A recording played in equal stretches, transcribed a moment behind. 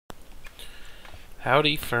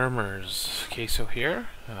Howdy farmers, Queso here.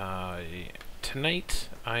 Tonight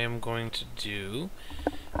I am going to do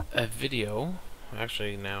a video,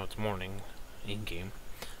 actually now it's morning in-game,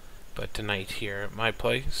 but tonight here at my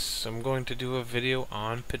place I'm going to do a video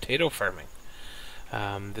on potato farming.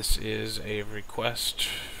 This is a request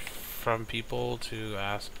from people to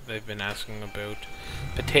ask. They've been asking about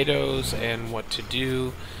potatoes and what to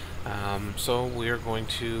do, so we're going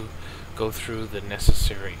to go through the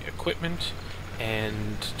necessary equipment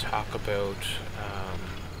and talk about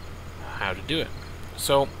how to do it.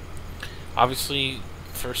 So obviously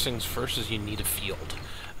first things first is you need a field.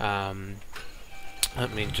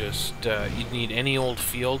 Let me just you'd need any old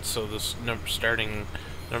field. So this starting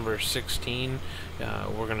number 16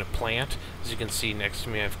 we're gonna plant. As you can see next to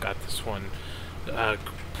me I've got this one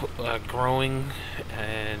growing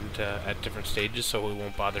and at different stages, so we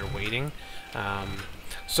won't bother waiting.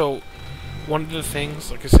 So one of the things,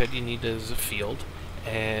 like I said, you need is a field,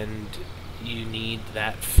 and you need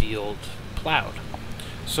that field plowed.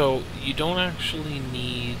 So you don't actually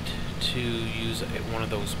need to use one of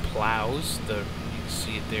those plows. You can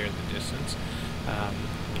see it there in the distance. I'm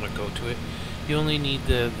going to go to it. You only need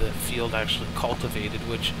the field actually cultivated,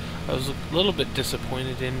 which I was a little bit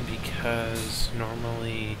disappointed in because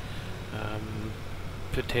normally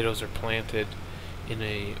potatoes are planted in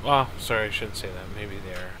a, well, sorry, I shouldn't say that. Maybe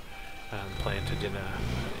they're planted in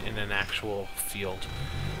an actual field,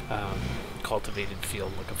 cultivated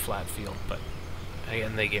field, like a flat field. But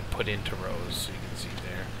again, they get put into rows, so you can see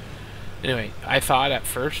there. Anyway, I thought at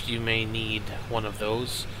first you may need one of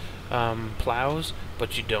those plows,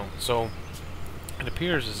 but you don't. So it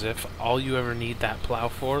appears as if all you ever need that plow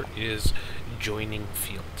for is joining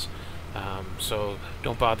fields. So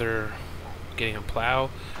don't bother getting a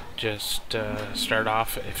plow. Just start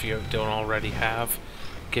off, if you don't already have,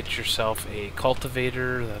 get yourself a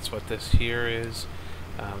cultivator. That's what this here is,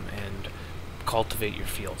 and cultivate your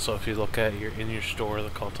field. So if you look at in your store,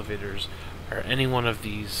 the cultivators are any one of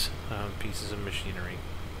these pieces of machinery.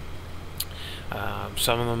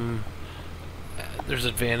 Some of them, there's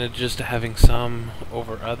advantages to having some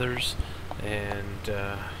over others, and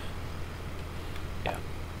yeah.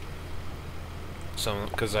 Some,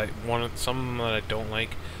 because some that I don't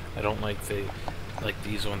like. I don't like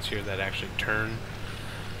these ones here that actually turn,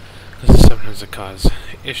 because sometimes it cause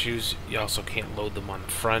issues. You also can't load them on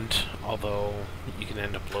the front, although you can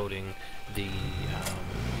end up loading the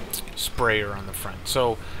sprayer on the front.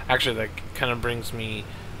 So actually that kind of brings me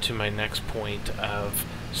to my next point of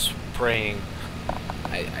spraying.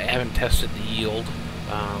 I haven't tested the yield,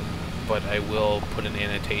 but I will put an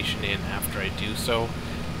annotation in after I do so,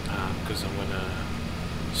 because I'm going to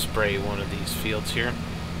spray one of these fields here.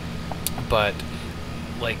 But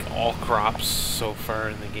like all crops so far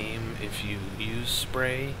in the game, if you use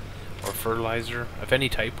spray or fertilizer of any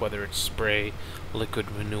type, whether it's spray,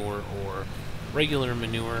 liquid manure, or regular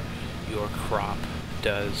manure, your crop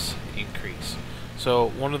does increase. So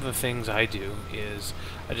one of the things I do is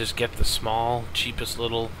I just get the small, cheapest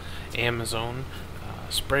little Amazon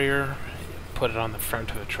sprayer, put it on the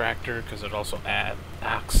front of a tractor, because it also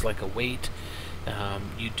acts like a weight.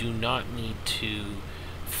 You do not need to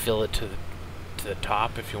fill it to the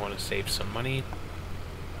top if you want to save some money.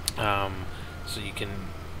 So you can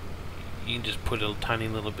just put a tiny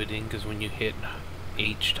little bit in, because when you hit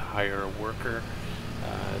H to hire a worker,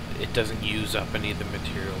 it doesn't use up any of the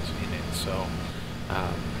materials in it. So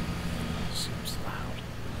seems loud.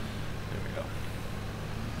 There we go.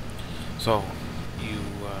 So you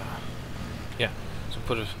yeah, so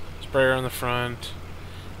put a sprayer on the front,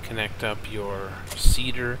 connect up your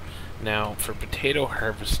seeder. Now for potato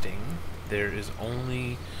harvesting, there is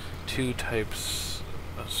only two types.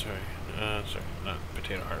 Oh, sorry, not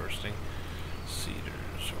potato harvesting. Seeder,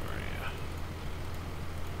 sorry.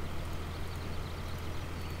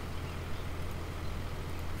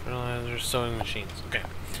 Fertilizer, sowing machines. Okay,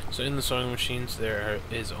 so in the sowing machines there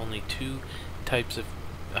is only two types of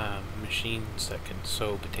machines that can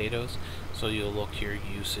sow potatoes. So you'll look your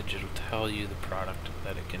usage, it'll tell you the product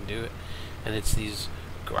that it can do it, and it's these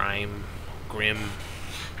Grimy,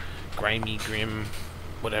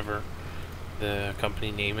 whatever the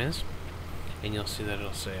company name is, and you'll see that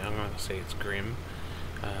it'll say, I'm going to say it's Grim.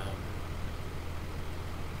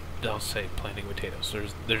 They'll say planting potatoes.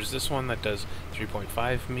 There's this one that does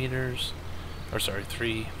 3.5 meters, or sorry,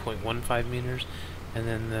 3.15 meters, and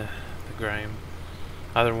then the Grime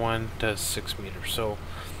other one does 6 meters. So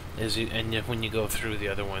when you go through the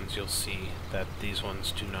other ones, you'll see that these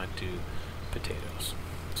ones do not do potatoes.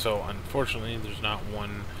 So unfortunately, there's not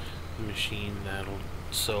one machine that'll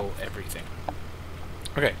sow everything.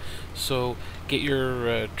 Okay, so get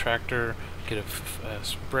your tractor, get a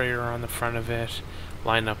sprayer on the front of it,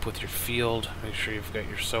 line up with your field, make sure you've got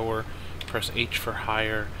your sower, press H for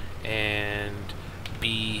higher, and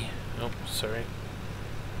B, oh, sorry,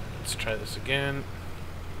 let's try this again.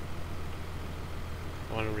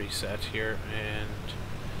 I want to reset here, and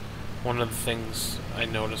one of the things I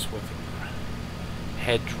notice with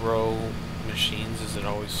hedgerow machines is it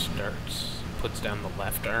always puts down the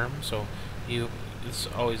left arm, so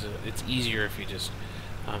it's easier if you just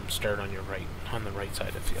start on the right side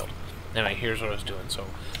of the field. Anyway, here's what I was doing. So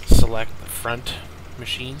select the front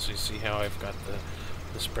machine, so you see how I've got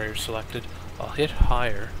the sprayer selected. I'll hit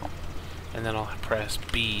higher, and then I'll press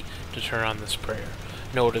B to turn on the sprayer.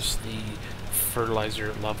 Notice the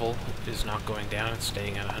fertilizer level is not going down, it's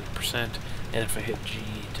staying at 100%, and if I hit G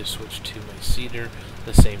to switch to my seeder,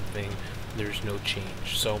 the same thing, there's no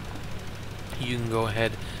change. So you can go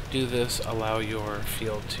ahead, do this, allow your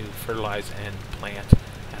field to fertilize and plant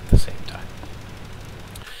at the same time.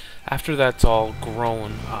 After that's all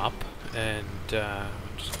grown up, and I'm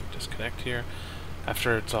just going to disconnect here,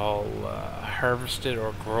 after it's all harvested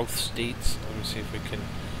or growth states, let me see if we can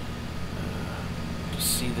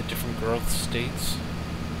see the different growth states.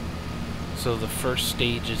 So the first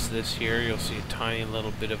stage is this here. You'll see a tiny little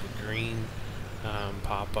bit of a green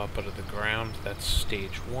pop up out of the ground. That's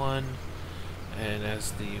stage 1. And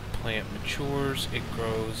as the plant matures, it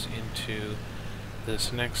grows into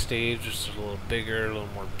this next stage, which is a little bigger, a little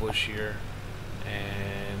more bushier.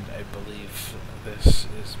 And I believe this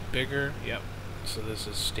is bigger. Yep. So this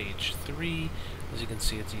is stage 3. As you can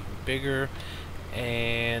see, it's even bigger.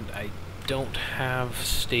 And I don't have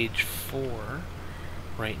stage 4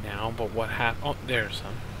 right now, but what happened? Oh, there's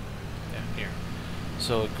some. Yeah, here.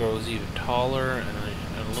 So it grows even taller and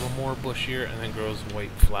a little more bushier, and then grows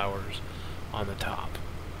white flowers on the top.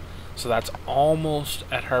 So that's almost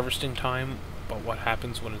at harvesting time, but what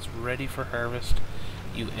happens when it's ready for harvest?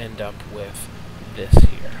 You end up with this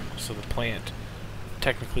here. So the plant,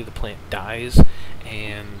 technically the plant dies,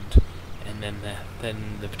 and then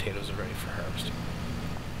the potatoes are ready for harvesting.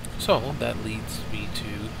 So that leads me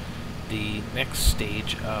to the next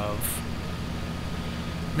stage of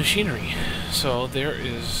machinery. So there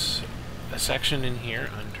is a section in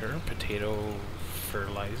here under potato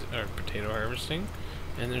fertilizer or potato harvesting,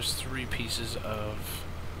 and there's 3 pieces of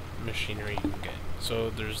machinery you can get.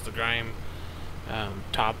 So there's the grime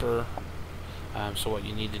topper. So what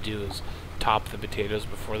you need to do is top the potatoes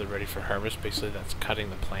before they're ready for harvest. Basically, that's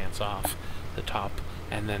cutting the plants off the top,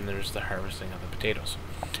 and then there's the harvesting of the potatoes.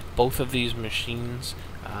 Both of these machines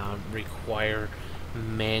require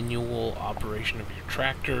manual operation of your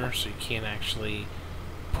tractor, so you can't actually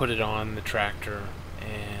put it on the tractor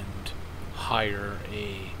and hire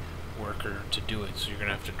a worker to do it. So you're going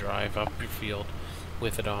to have to drive up your field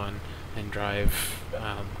with it on and drive,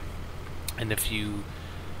 and if you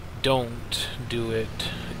don't do it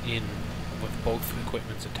with both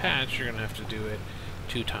equipments attached, you're going to have to do it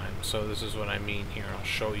 2 times. So this is what I mean here. I'll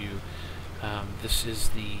show you. This is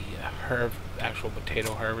the actual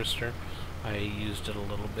potato harvester. I used it a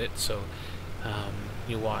little bit, so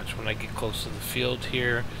you watch when I get close to the field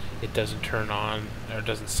here, it doesn't turn on, or it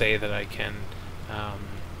doesn't say that I can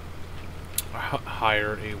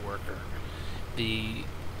hire a worker.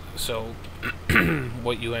 So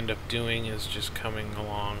what you end up doing is just coming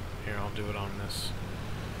along here. I'll do it on this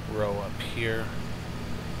row up here.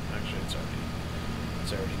 Actually, it's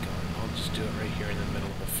already going. I'll just do it right here in the middle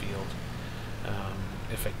of the field.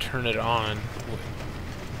 If I turn it on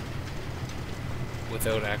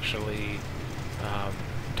without actually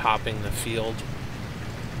topping the field,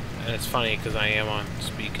 and it's funny because I am on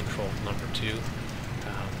speed control number 2, and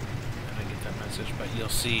I get that message, but you'll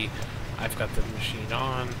see I've got the machine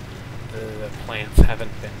on, the plants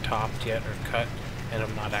haven't been topped yet or cut, and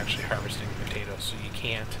I'm not actually harvesting potatoes, so you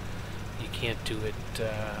can't do it.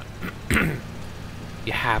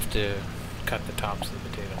 You have to cut the tops of the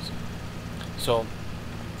potatoes. So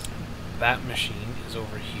that machine is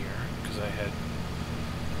over here because I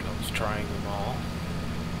was trying them all.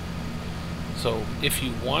 So if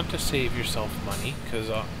you want to save yourself money,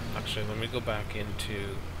 because actually let me go back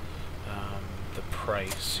into the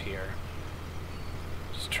price here.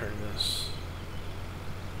 Just turn this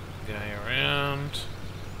guy around,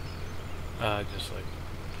 just like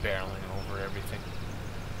barreling over everything.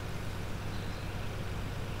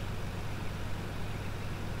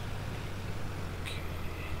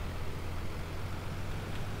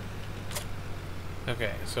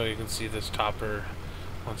 Okay, so you can see this topper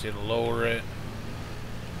wants you to lower it,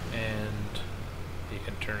 and you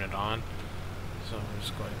can turn it on. So I'm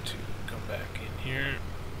just going to go back in here.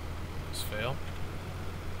 Let's fail.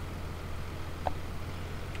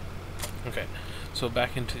 Okay, so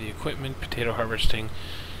back into the equipment, potato harvesting.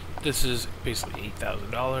 This is basically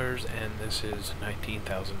 $8,000, and this is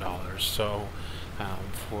 $19,000. So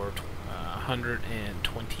for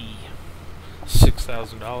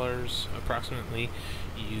 $126,000 approximately,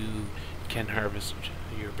 you can harvest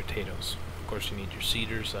your potatoes. Of course, you need your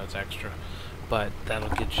seeders, so that's extra, but that'll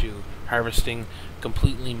get you harvesting.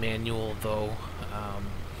 Completely manual though,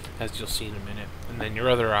 as you'll see in a minute. And then your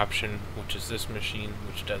other option, which is this machine,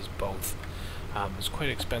 which does both, is quite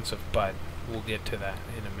expensive, but we'll get to that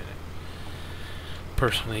in a minute.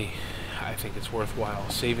 Personally, I think it's worthwhile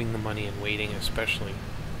saving the money and waiting, especially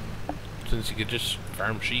since you could just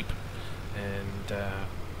farm sheep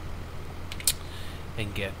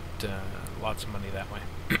and get lots of money that way.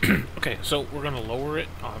 Okay, so we're going to lower it.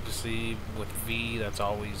 Obviously, with V, that's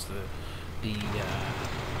always the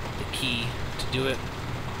key to do it.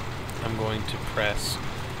 I'm going to press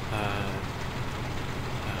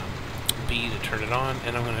B to turn it on,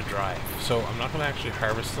 and I'm going to drive. So I'm not going to actually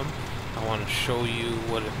harvest them. I want to show you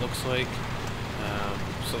what it looks like.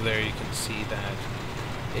 So there you can see that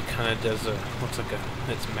it kind of does looks like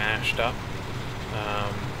it's mashed up,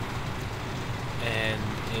 and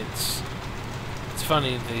it's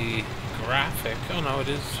funny, the graphic. Oh no, it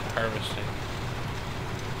is harvesting.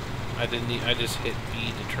 I just hit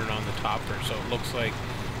B to turn on the topper, so it looks like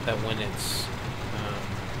that when it's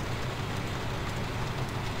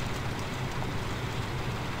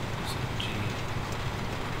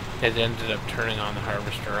it ended up turning on the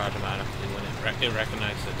harvester automatically when it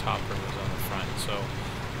recognized the topper was on the front. So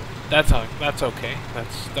that's okay.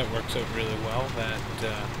 That works out really well. That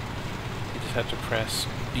you just have to press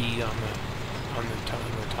B on the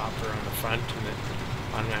topper on the front, and it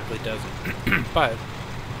automatically does it. But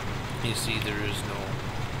you see, there's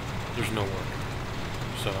no work.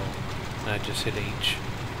 So I just hit H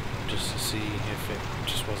just to see if it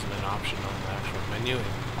just wasn't an option on the actual menu.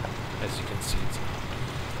 And as you can see, it's not.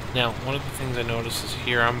 Now, one of the things I notice is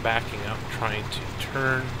here I'm backing up, trying to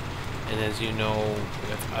turn, and as you know,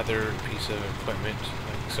 with other pieces of equipment,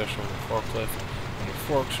 like especially on the forklift, when your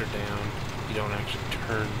forks are down, you don't actually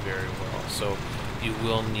turn very well. So you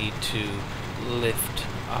will need to lift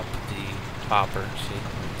up the topper. See,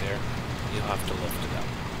 right there? You'll have to lift it up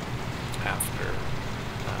after,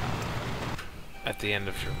 at the end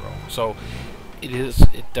of your row. So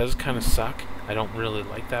it does kind of suck. I don't really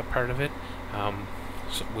like that part of it.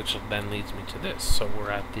 So, which then leads me to this. So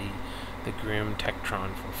we're at the Grimm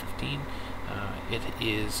Tektron 415. It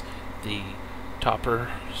is the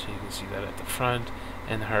topper, so you can see that at the front,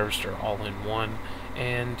 and the harvester all in one.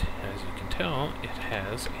 And as you can tell, it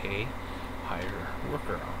has a higher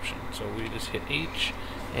worker option. So we just hit H,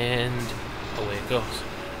 and away it goes.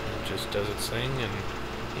 It just does its thing, and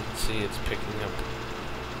you can see it's picking up,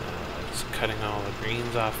 it's cutting all the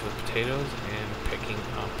greens off the potatoes and picking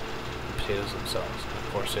up the potatoes themselves. And of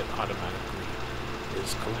course, it automatically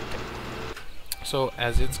is collecting. So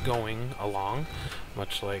as it's going along,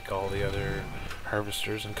 much like all the other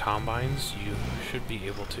harvesters and combines, you should be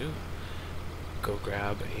able to go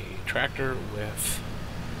grab a tractor with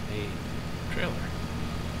a trailer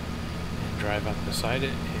and drive up beside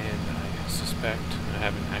it. And I suspect, I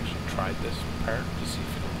haven't actually tried this part to see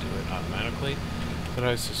if it'll do it automatically, but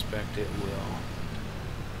I suspect it will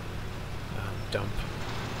dump.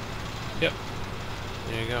 Yep,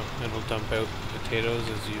 there you go. It'll dump out potatoes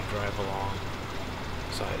as you drive along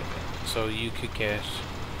side of it. So you could get,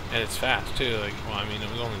 and it's fast too, like, well, I mean, it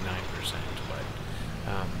was only 9%, but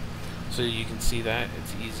so you can see that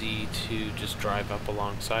it's easy to just drive up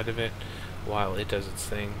alongside of it while it does its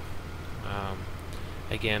thing.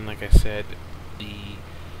 Again, like I said, the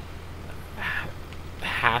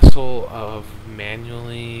hassle of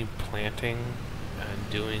manually planting and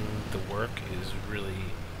doing the work is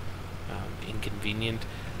really inconvenient.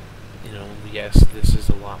 You know, yes, this is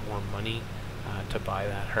a lot more money to buy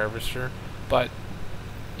that harvester, but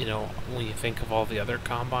you know, when you think of all the other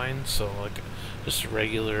combines, so like just a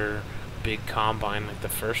regular big combine, like the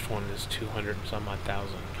first one is 200 and some odd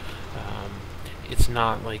thousand. It's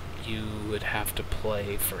not like you would have to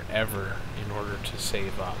play forever in order to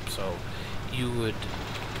save up. So you would,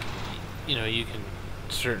 you know, you can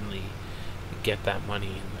certainly get that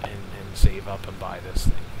money and save up and buy this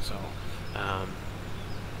thing. So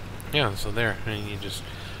yeah, so there, and you just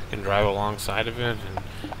can drive alongside of it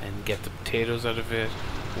and get the potatoes out of it.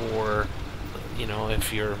 Or, you know,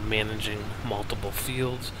 if you're managing multiple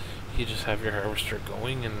fields, you just have your harvester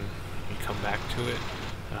going and you come back to it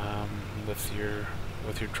with your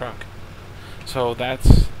truck. So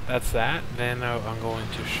that's that. Then I'm going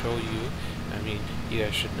to show you, I mean, you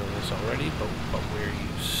guys should know this already, but where you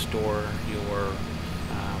store your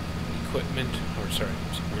equipment, or sorry,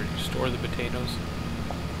 where do you store the potatoes.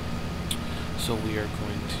 So we are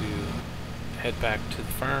going to head back to the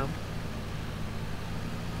farm.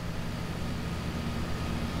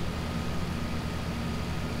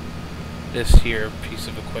 This here piece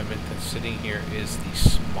of equipment that's sitting here is the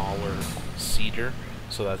smaller seeder.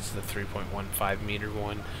 So that's the 3.15 meter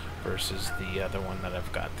one versus the other one that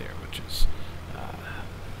I've got there, which is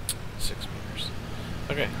 6 meters.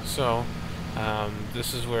 Okay, so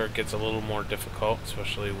this is where it gets a little more difficult,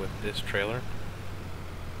 especially with this trailer.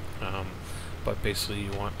 But basically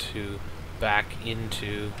you want to back into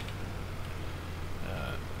your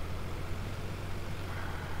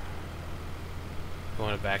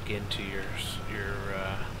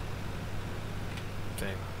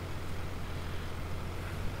thing.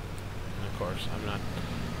 And of course, I'm not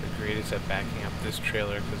the greatest at backing up this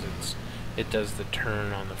trailer because it does the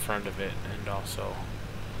turn on the front of it, and also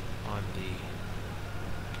on the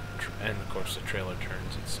and of course the trailer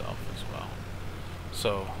turns itself as well.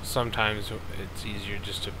 So sometimes it's easier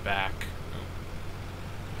just to back.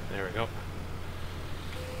 There we go.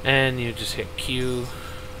 And you just hit Q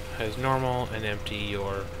as normal and empty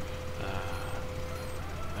your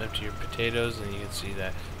potatoes, and you can see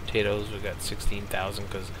that potatoes, we got 16,000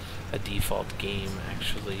 because a default game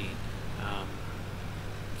actually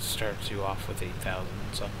starts you off with 8,000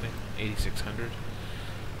 something, 8,600.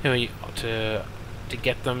 Anyway, to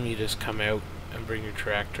get them, you just come out and bring your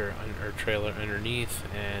tractor or trailer underneath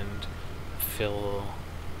and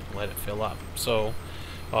let it fill up. So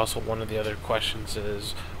also one of the other questions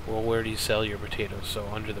is, well, where do you sell your potatoes? So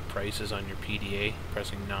under the prices on your PDA,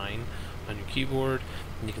 pressing 9 on your keyboard,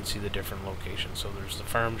 and you can see the different locations. So there's the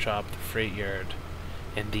farm shop, the freight yard,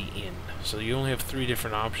 and the inn. So you only have 3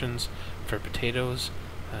 different options for potatoes,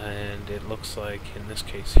 and it looks like in this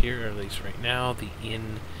case here, at least right now, the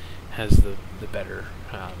inn has the better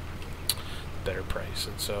price,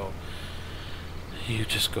 and so you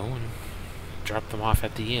just go and drop them off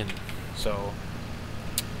at the inn. So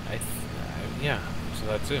yeah, so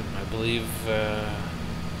that's it. I believe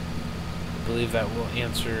that will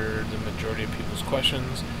answer the majority of people's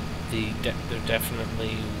questions. There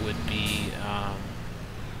definitely would be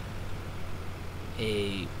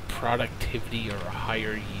a productivity or a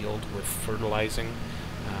higher yield with fertilizing.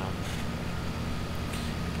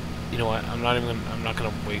 You know what? I'm not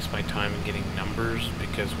going to waste my time in getting numbers,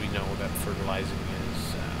 because we know that fertilizing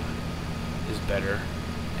is better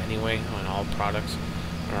anyway on all products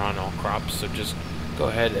or on all crops. So just go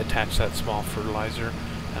ahead, attach that small fertilizer,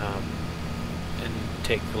 and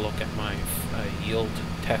take a look at my yield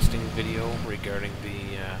testing video regarding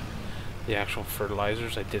the actual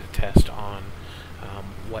fertilizers. I did a test on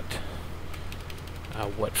what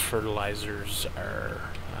fertilizers are,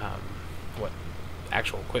 what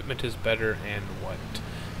actual equipment is better, and what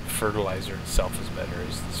fertilizer itself is better.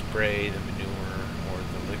 Is the spray, the manure, or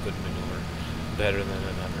the liquid manure better than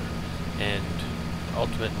another? And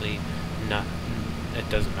ultimately, it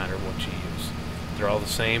doesn't matter what you use. They're all the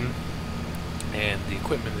same, and the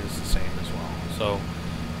equipment is the same as well. So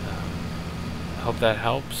I hope that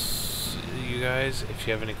helps you guys. If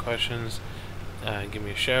you have any questions, give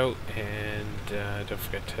me a shout, and don't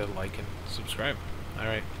forget to like and subscribe.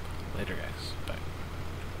 Alright, later guys, bye.